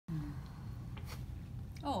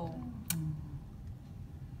Oh.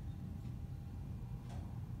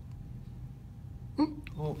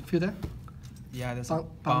 Oh, feel that? Yeah, there's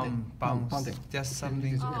Bonding. bounce. Just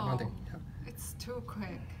something. Bonding. It's too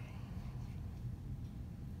quick.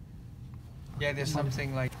 Yeah, there's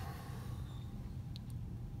something like.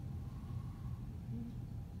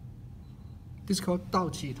 This is called 导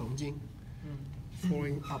气同精.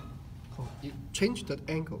 Falling up. Oh, you change the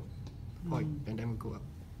angle, point, and then we go up.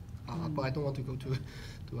 But I don't want to go too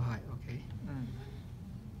high. Okay.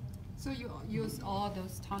 So you use all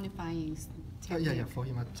those tonifying techniques? Yeah, for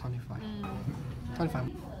him, 25.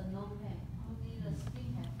 25.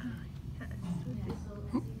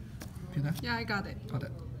 Feel that? Yeah, I got it. Got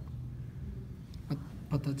it.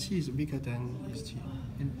 But the chi is weaker than his chi.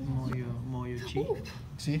 More your chi.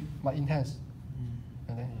 See, my intense.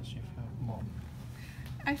 And then you feel more.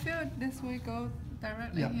 I feel this will go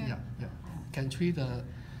directly here. Yeah. Can treat the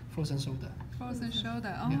frozen shoulder. Frozen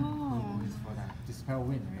shoulder. Yeah. Oh. It's for that dispel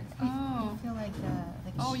wind, right? Oh. You feel like the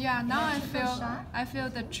Oh yeah. Now I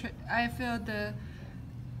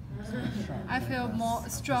feel more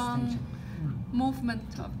strong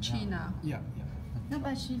movement of chi now. Yeah. No,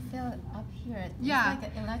 but she felt up here. It's Yeah.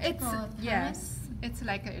 like an electrical current. Yes. It's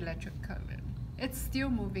like an electric current. It's still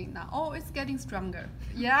moving now. Oh, it's getting stronger.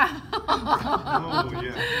 Yeah. Oh,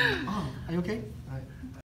 yeah. Are you okay?